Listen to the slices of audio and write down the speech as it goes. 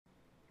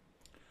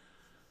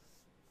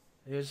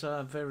Here's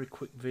a very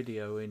quick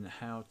video in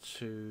how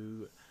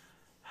to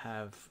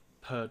have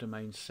per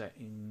domain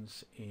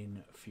settings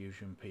in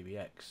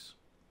FusionPBX.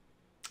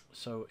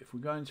 So if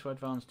we go into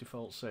advanced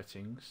default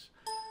settings,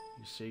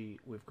 you see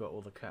we've got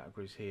all the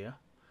categories here.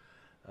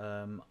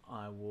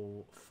 I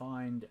will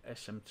find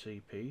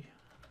SMTP,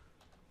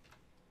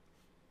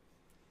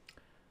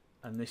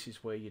 and this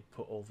is where you'd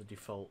put all the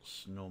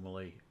defaults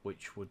normally,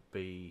 which would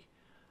be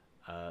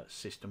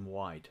system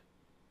wide.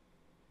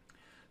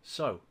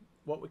 So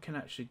what we can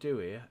actually do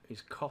here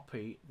is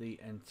copy the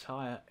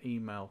entire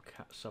email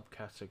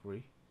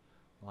subcategory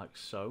like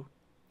so,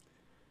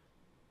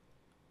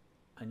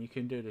 and you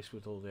can do this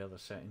with all the other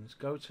settings.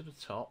 Go to the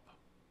top,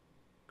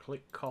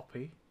 click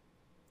copy,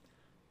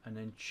 and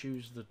then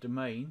choose the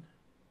domain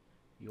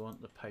you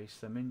want to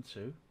paste them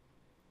into,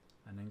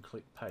 and then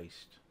click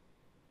paste.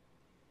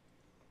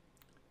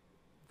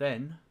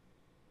 Then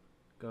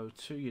go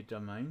to your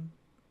domain,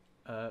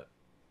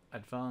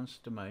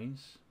 advanced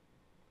domains,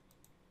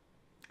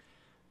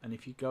 and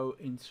if you go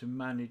into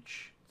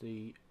manage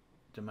the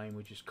domain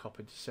we just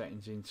copied the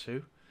settings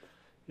into,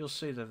 you'll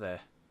see they're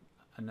there,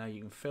 and now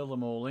you can fill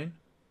them all in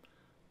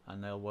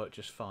and they'll work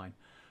just fine.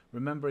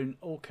 Remember, in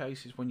all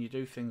cases when you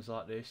do things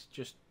like this,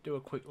 just do a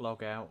quick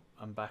log out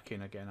and back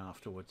in again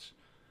afterwards.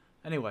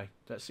 Anyway,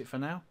 that's it for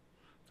now.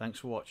 Thanks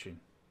for watching.